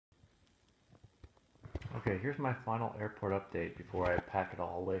Okay, here's my final airport update before I pack it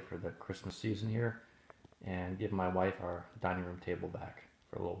all away for the Christmas season here and give my wife our dining room table back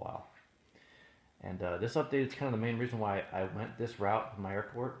for a little while. And this update is kind of the main reason why I went this route with my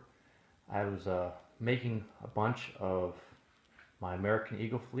airport. I was making a bunch of my American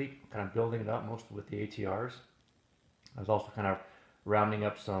Eagle fleet, kind of building it up mostly with the ATRs. I was also kind of rounding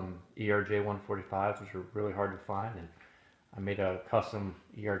up some ERJ 145s, which were really hard to find, and I made a custom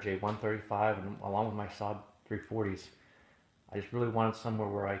ERJ 135, and along with my Saab 340s, I just really wanted somewhere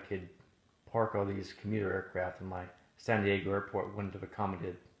where I could park all these commuter aircraft, and my San Diego airport wouldn't have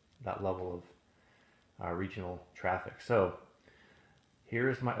accommodated that level of regional traffic. So here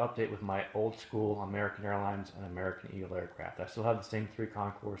is my update with my old school American Airlines and American Eagle aircraft. I still have the same three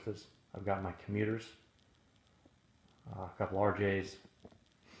concourses. I've got my commuters, a couple RJs,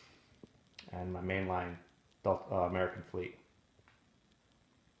 and my mainline American fleet.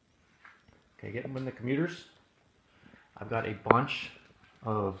 Okay, getting in the commuters, I've got a bunch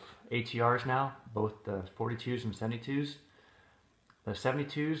of ATRs now, both the 42s and 72s. The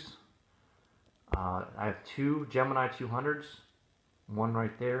 72s, I have two Gemini 200s, one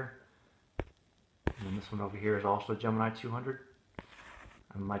right there, and then this one over here is also a Gemini 200.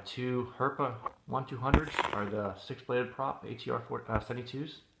 And my two Herpa 1200s are the six-bladed prop ATR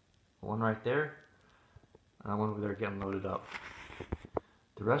 72s, one right there, and one over there getting loaded up.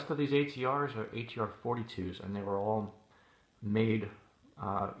 The rest of these ATRs are ATR 42s, and they were all made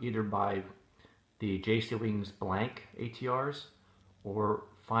either by the JC Wings blank ATRs or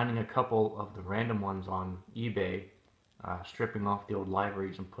finding a couple of the random ones on eBay, stripping off the old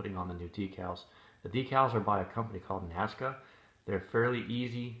liveries and putting on the new decals. The decals are by a company called Nazca. They're fairly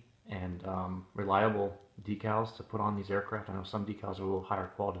easy and reliable decals to put on these aircraft. I know some decals are a little higher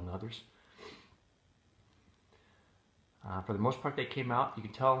quality than others. For the most part, they came out. You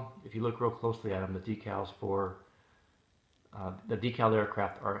can tell if you look real closely at them, the decals for the decaled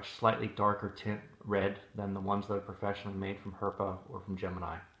aircraft are a slightly darker tint red than the ones that are professionally made from Herpa or from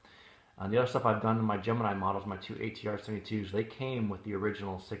Gemini. The other stuff I've done in my Gemini models, my two ATR 72s, they came with the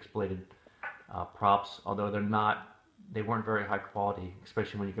original six-bladed props, although they weren't very high quality,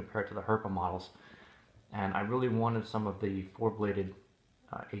 especially when you compare it to the Herpa models. And I really wanted some of the four-bladed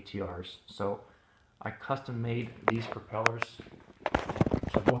ATRs, so I custom made these propellers.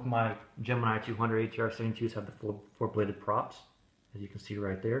 So both my Gemini 200 ATR 72s have the four-bladed props, as you can see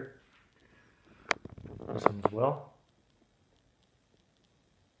right there. This one as well.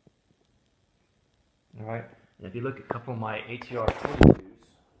 Alright, and if you look at a couple of my ATR 42s,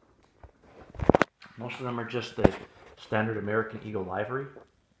 most of them are just the standard American Eagle livery.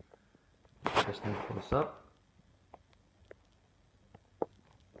 Just need to pull this up.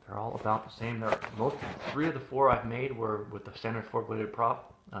 They're all about the same. Three of the four I've made were with the standard four-bladed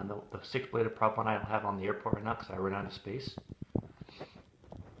prop. The six-bladed prop one I don't have on the airport right now because I ran out of space.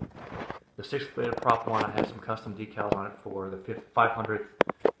 The six-bladed prop one, I have some custom decals on it for the 500th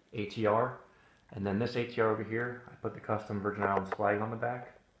ATR. And then this ATR over here, I put the custom Virgin Islands flag on the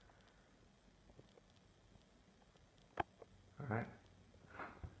back. Alright.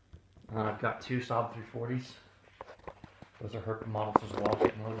 I've got two Saab 340s. Those are Herpa models as well,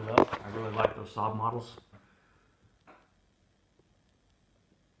 getting loaded up. I really like those Saab models.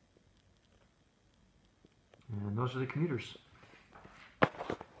 And those are the commuters.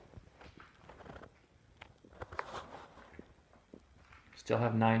 Still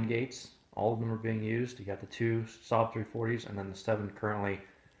have 9 gates. All of them are being used. You got the two Saab 340s and then the 7 currently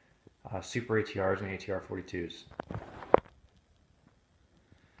Super ATRs and ATR 42s.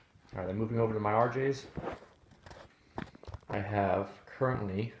 Alright, then moving over to my RJs. I have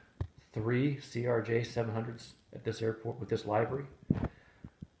currently 3 CRJ 700s at this airport with this livery.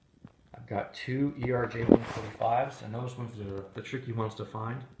 I've got 2 ERJ 145s, and those ones are the tricky ones to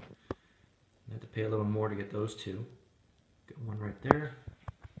find. You have to pay a little more to get those two. Got one right there,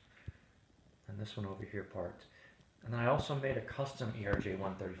 and this one over here parked. And then I also made a custom ERJ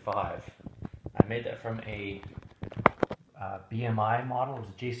 135. I made that from a BMI model. It was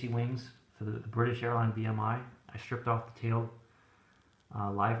a JC Wings, so the British airline BMI. I stripped off the tail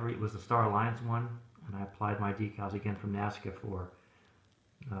livery. It was the Star Alliance one, and I applied my decals again from Nazca for.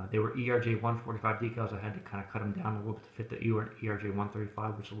 They were ERJ 145 decals. I had to kind of cut them down a little bit to fit the ERJ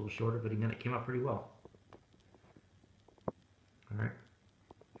 135, which is a little shorter, but again, it came out pretty well. Alright,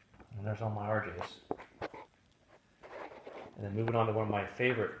 and there's all my RJs. And then moving on to one of my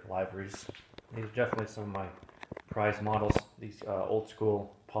favorite liveries. These are definitely some of my prized models, these old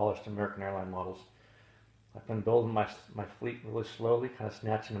school polished American airline models. I've been building my fleet really slowly, kind of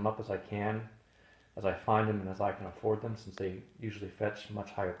snatching them up as I can, as I find them and as I can afford them, since they usually fetch a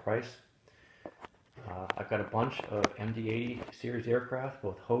much higher price. I've got a bunch of MD-80 series aircraft,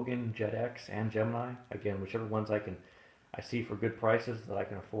 both Hogan, JetX, and Gemini. Again, whichever ones I see for good prices that I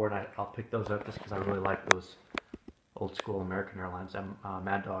can afford, I'll pick those up just because I really like those old school American Airlines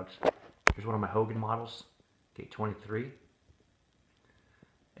Mad Dogs. Here's one of my Hogan models, Gate 23.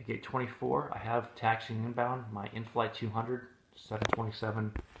 At Gate 24, I have taxiing inbound my in-flight 200,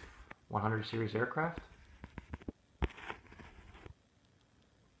 727, 100 series aircraft.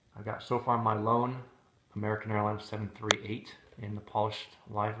 I've got so far my lone American Airlines 738 in the polished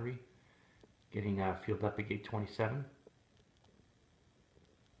livery, getting fielded up at Gate 27.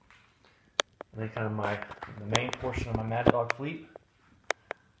 And then kind of the main portion of my Mad Dog fleet.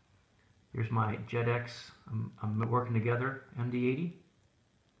 Here's my JetX, I'm working together, MD-80.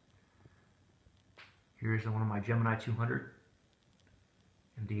 Here's one of my Gemini 200,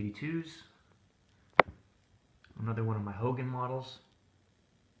 MD-82s. Another one of my Hogan models.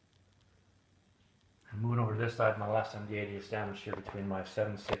 And moving over to this side, my last MD-80 is sandwiched here between my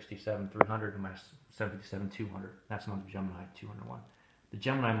 767-300 and my 757-200. That's not the Gemini 201. The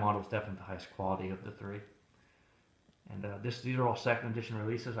Gemini model is definitely the highest quality of the three. And these are all second edition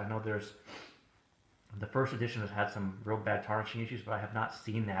releases. I know the first edition has had some real bad tarnishing issues, but I have not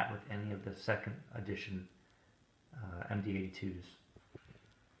seen that with any of the second edition MD-82s.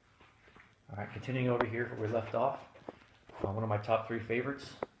 All right, continuing over here where we left off, one of my top three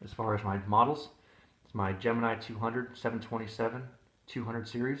favorites as far as my models is my Gemini 200, 727, 200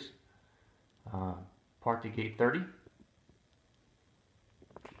 series, parked at Gate 30.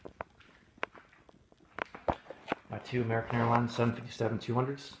 My two American Airlines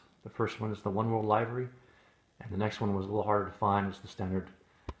 757-200s. The first one is the One World livery, and the next one was a little harder to find. It's the standard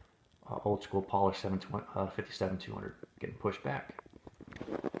old school polished 757-200, getting pushed back.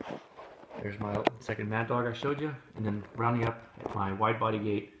 There's my second Mad Dog I showed you, and then rounding up at my wide body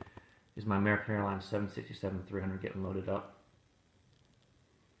gate is my American Airlines 767-300 getting loaded up.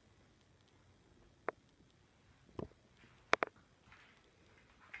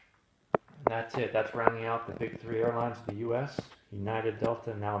 And that's it. That's rounding out the big three airlines of the U.S. United,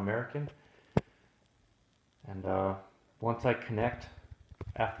 Delta, and now American. And once I connect,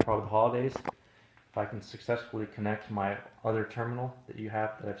 after probably the holidays, if I can successfully connect my other terminal that you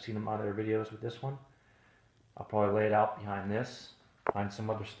have, that I've seen in my other videos with this one, I'll probably lay it out behind this, find some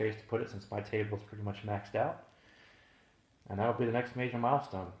other space to put it since my table is pretty much maxed out. And that'll be the next major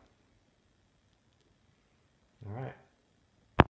milestone. All right.